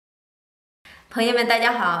朋友们，大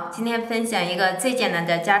家好！今天分享一个最简单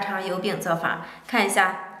的家常油饼做法，看一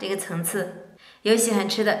下这个层次。有喜欢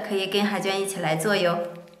吃的可以跟海娟一起来做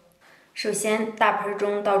哟。首先，大盆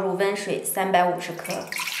中倒入温水350克，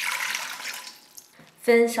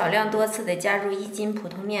分少量多次的加入1斤普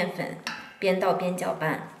通面粉，边倒边搅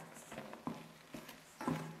拌，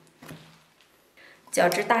搅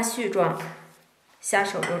至大絮状，下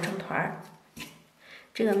手揉成团儿。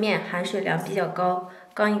这个面含水量比较高，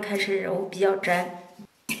刚一开始揉比较粘。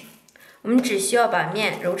我们只需要把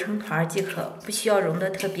面揉成团即可，不需要揉得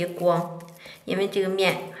特别光，因为这个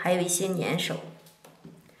面还有一些粘手。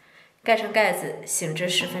盖上盖子，醒至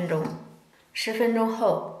10分钟。10分钟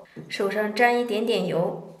后，手上沾一点点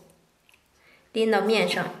油，淋到面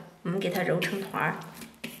上，我们给它揉成团，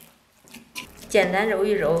简单揉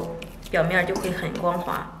一揉，表面就会很光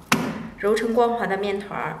滑。揉成光滑的面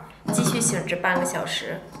团，继续醒至半个小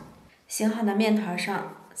时。醒好的面团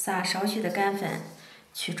上撒少许的干粉，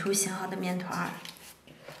取出醒好的面团。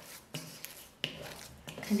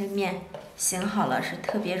看这面醒好了，是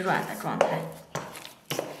特别软的状态。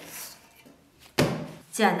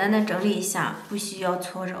简单的整理一下，不需要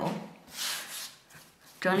搓揉。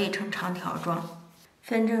整理成长条状，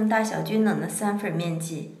分成大小均等的3份面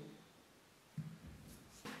剂。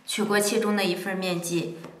取过其中的1份面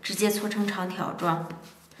剂，直接搓成长条状，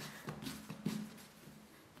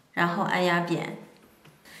然后按压扁，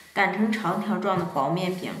擀成长条状的薄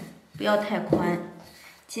面饼，不要太宽，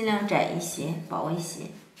尽量窄一些，薄一些。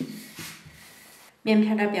面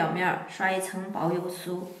片的表面刷一层薄油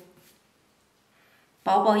酥，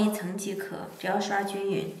薄薄一层即可，只要刷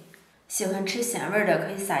均匀。喜欢吃咸味的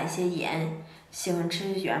可以撒一些盐，喜欢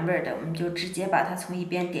吃原味的，我们就直接把它从一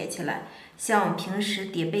边叠起来，像我们平时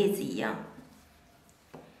叠被子一样。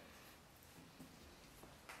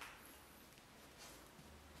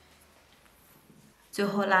最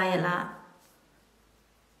后拉一拉，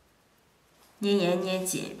捏严捏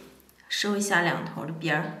紧，收一下两头的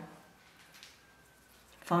边儿，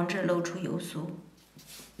防止露出油酥。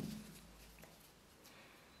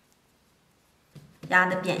压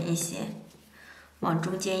得扁一些，往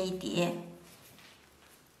中间一叠，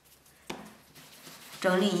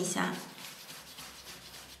整理一下，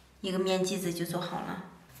一个面剂子就做好了。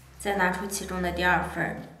再拿出其中的第2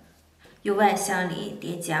份，由外向里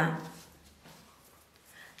叠加，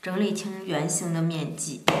整理成圆形的面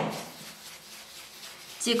剂，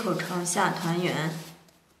剂口朝下团圆，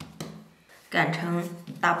擀成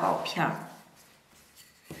大薄片儿。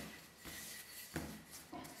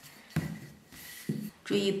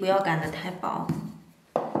注意不要擀得太薄，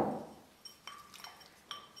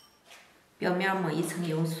表面抹一层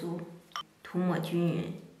油酥，涂抹均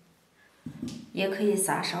匀，也可以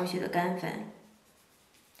撒少许的干粉，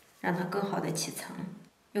让它更好的起层。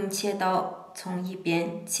用切刀从一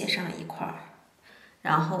边切上一块，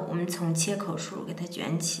然后我们从切口处给它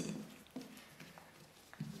卷起，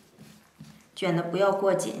卷的不要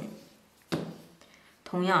过紧，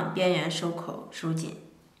同样边缘收口收紧，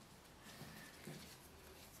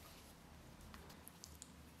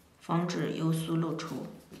防止油酥露出。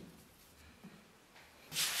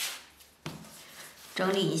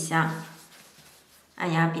整理一下，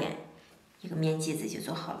按压扁，一个面剂子就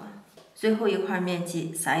做好了。最后一块面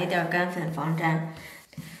剂撒一点干粉防粘，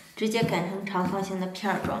直接擀成长方形的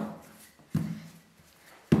片状。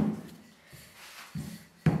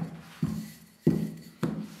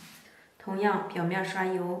同样表面刷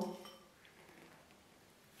油，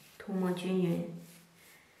涂抹均匀，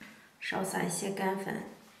少撒一些干粉，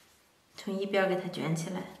从一边给它卷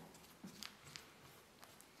起来，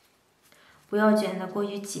不要卷得过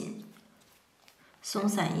于紧，松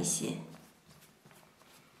散一些。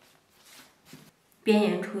边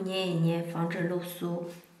缘处捏一捏，防止露酥。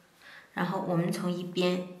然后我们从一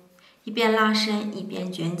边拉伸，一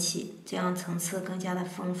边卷起，这样层次更加的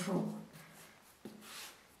丰富。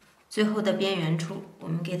最后的边缘处，我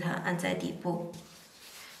们给它按在底部，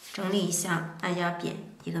整理一下，按压扁，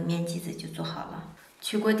一个面剂子就做好了。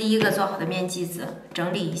取过第1个做好的面剂子，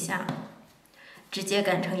整理一下，直接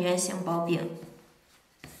擀成圆形薄饼。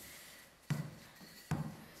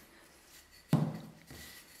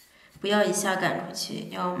不要一下擀出去，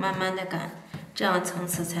要慢慢的擀，这样层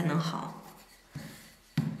次才能好。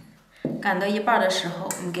擀到一半的时候，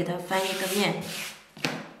我们给它翻一个面，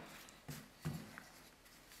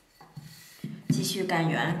继续擀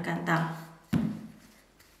圆擀大，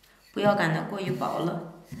不要擀得过于薄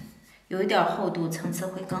了，有一点厚度，层次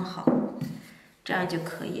会更好，这样就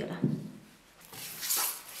可以了。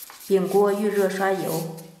饼锅预热刷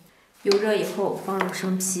油，油热以后放入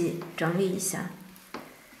生坯，整理一下。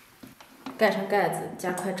盖上盖子，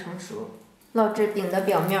加快成熟。烙至饼的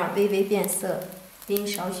表面微微变色，淋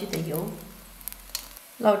少许的油。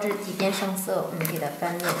烙至底边上色，我们给它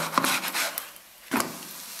翻面。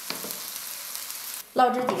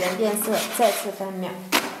烙至底边变色，再次翻面。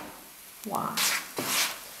哇！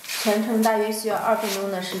全程大约需要2分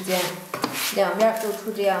钟的时间，两边都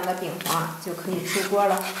出这样的饼黄，就可以出锅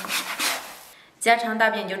了。家常大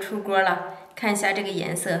饼就出锅了，看一下这个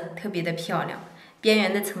颜色特别的漂亮，边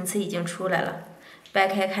缘的层次已经出来了。掰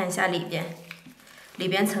开看一下里边，里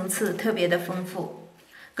边层次特别的丰富，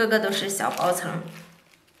个个都是小薄层。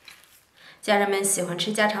家人们喜欢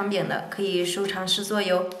吃家常饼的，可以收藏试做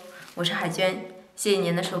哟。我是海娟，谢谢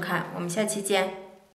您的收看，我们下期见。